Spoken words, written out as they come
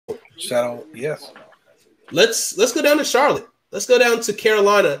Shadow, yes. Let's go down to Charlotte. Let's go down to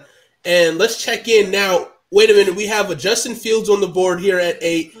Carolina, and let's check in now. Wait a minute. We have a Justin Fields on the board here at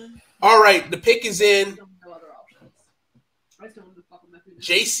 8. All right, the pick is in.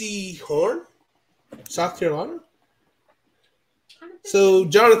 J.C. Horn, South Carolina. So,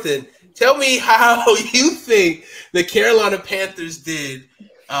 Jonathan, tell me how you think the Carolina Panthers did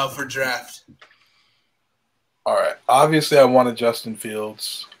for draft. All right. Obviously, I wanted Justin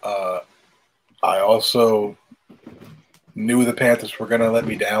Fields. I also knew the Panthers were going to let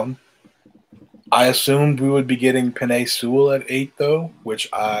me down. I assumed we would be getting Penei Sewell at 8, though, which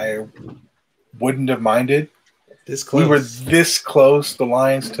I wouldn't have minded. We were this close. The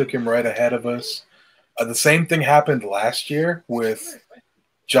Lions took him right ahead of us. The same thing happened last year with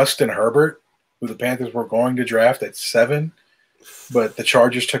Justin Herbert, who the Panthers were going to draft at 7, but the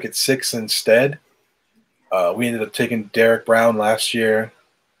Chargers took it 6 instead. We ended up taking Derek Brown last year,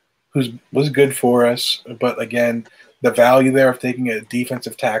 who was good for us. But again, the value there of taking a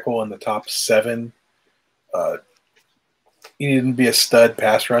defensive tackle in the top 7, you need to be a stud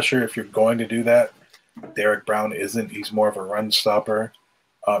pass rusher if you're going to do that. Derek Brown isn't. He's more of a run stopper.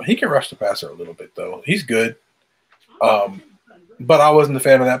 He can rush the passer a little bit, though. He's good. But I wasn't a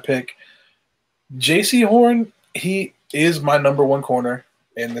fan of that pick. J.C. Horn, he is my number 1 corner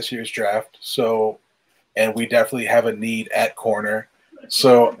in this year's draft. So, and we definitely have a need at corner.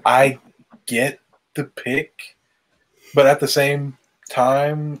 So I get the pick. But at the same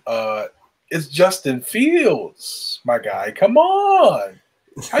time, it's Justin Fields, my guy. Come on.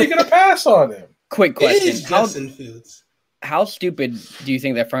 How are you going to pass on him? Quick question. Justin Fields. How stupid do you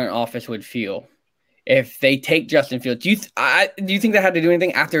think the front office would feel if they take Justin Fields? Do you think that had to do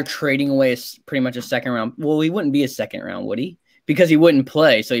anything after trading away pretty much a second round? Well, he wouldn't be a second round, would he? Because he wouldn't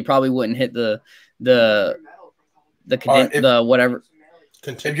play, so he probably wouldn't hit the whatever.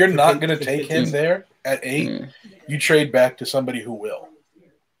 If you're not going to take him there at 8, you trade back to somebody who will.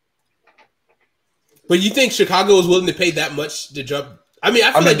 But you think Chicago was willing to pay that much to jump? I mean,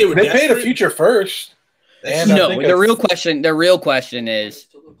 I feel like they were. They paid a future first. No, the real question is,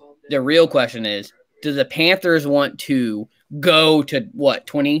 do the Panthers want to go to what,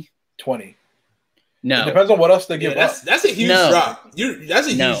 20? 20. No. It depends on what else they give up. That's a huge drop. That's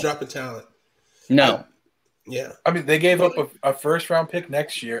a huge drop in talent. No. Yeah. I mean, they gave up a first-round pick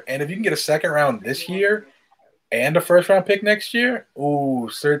next year, and if you can get a second round this year and a first-round pick next year,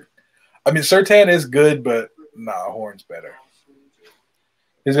 Surtain is good, but Horn's better.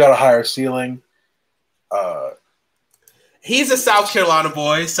 He's got a higher ceiling. He's a South Carolina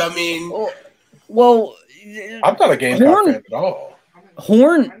boy, so I mean, well, I'm not a Gamecock fan at all.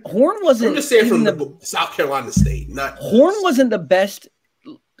 Horn wasn't. I'm just saying from the South Carolina state. Horn wasn't the best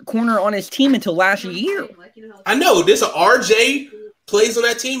corner on his team until last year. I know. There's an RJ plays on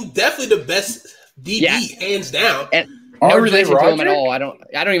that team. Definitely the best DB, hands down. And no relation to him at all. I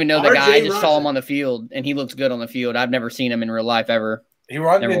don't even know the guy. I just saw him on the field, and he looks good on the field. I've never seen him in real life ever. He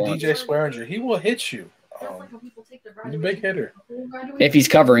runs in DJ Swearinger. He will hit you. He's a big hitter. If he's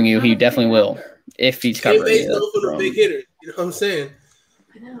covering you, he definitely will. If he's covering you. He's a big hitter. You know what I'm saying?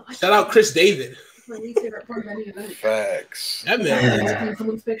 Shout out Chris David. Facts. That man.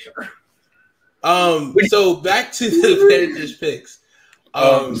 So back to the Panthers picks.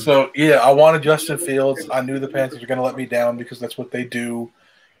 I wanted Justin Fields. I knew the Panthers were going to let me down because that's what they do.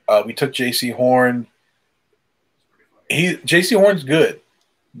 We took J.C. Horn. J.C. Horn's good,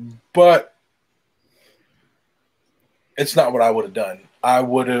 but it's not what I would have done. I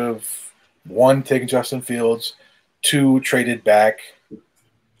would have, 1, taken Justin Fields, 2, traded back.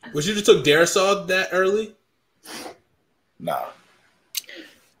 Would you just took Darisaw that early? Nah.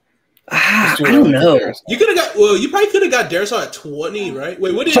 I don't know. You could have got. Well, you probably could have got Darisaw at 20, right?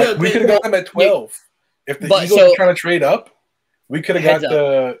 Wait, what did you? We could have got him at 12. If the Eagles were trying to trade up, we could have got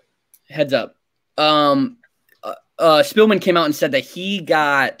the heads up. Spillman came out and said that he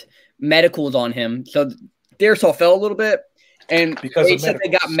got medicals on him, so Darisaw fell a little bit, and they said they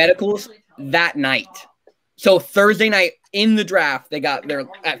got medicals that night. So Thursday night in the draft, they got there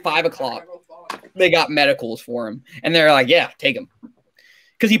at 5:00. They got medicals for him, and they're like, "Yeah, take him,"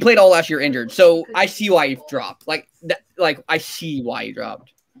 because he played all last year injured. So I see why he dropped. I see why he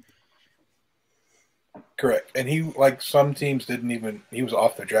dropped. Correct, and he some teams didn't even. He was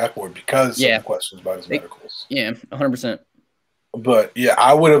off the draft board because of questions about his medicals. Yeah, 100%. But yeah,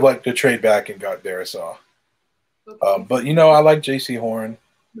 I would have liked to trade back and got Darisaw. But I like J.C. Horn.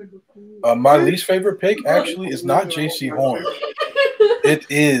 My least favorite pick actually is not J.C. Horn. It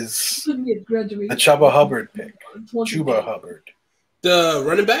is the Chuba Hubbard pick. Chuba Hubbard, the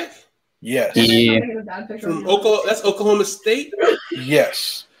running back. Yes. Yeah. From Oklahoma. That's Oklahoma State.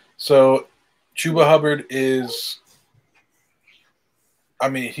 Yes. So Chuba Hubbard is, I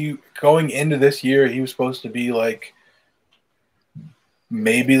mean, he going into this year, he was supposed to be like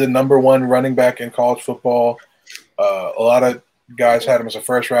maybe the number one running back in college football. A lot of guys had him as a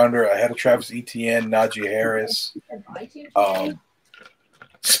first rounder ahead of Travis Etienne, Najee Harris.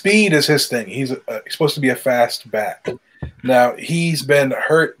 Speed is his thing. He's supposed to be a fast back. Now, he's been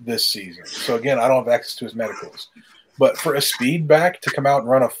hurt this season. So, again, I don't have access to his medicals. But for a speed back to come out and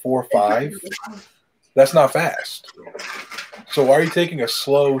run a 4.5, that's not fast. So why are you taking a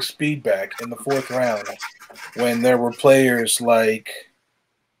slow speed back in the 4th round when there were players like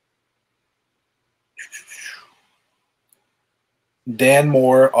Dan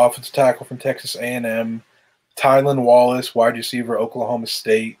Moore, offensive tackle from Texas A&M, Tylan Wallace, wide receiver, Oklahoma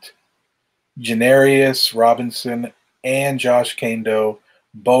State, Janarius Robinson, and Josh Kando,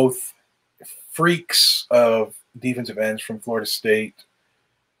 both freaks of defensive ends from Florida State.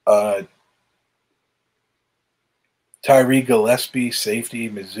 Tyree Gillespie, safety,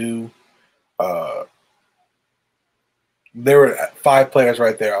 Mizzou. There were 5 players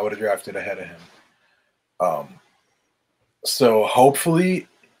right there I would have drafted ahead of him. So hopefully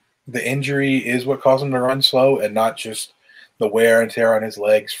the injury is what caused him to run slow and not just the wear and tear on his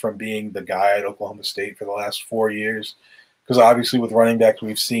legs from being the guy at Oklahoma State for the last 4 years. Because obviously with running backs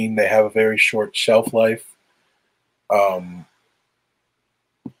we've seen they have a very short shelf life.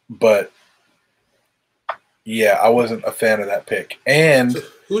 But yeah, I wasn't a fan of that pick. And so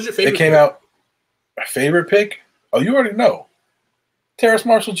who's your favorite? It came out favorite pick? Oh, you already know. Terrace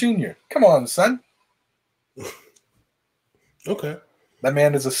Marshall Jr. Come on, son. Okay. That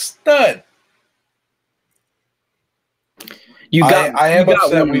man is a stud. I am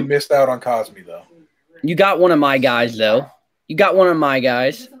upset we missed out on Cosme, though. You got one of my guys, though. You got one of my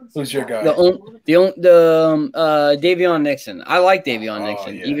guys. Who's your guy? The Davion Nixon. I like Davion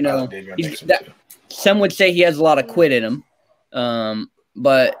Nixon, yeah, even though Nixon some would say he has a lot of quit in him.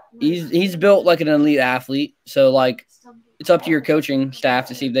 But he's built like an elite athlete. So like it's up to your coaching staff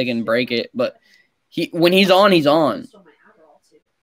to see if they can break it. But when he's on, he's on.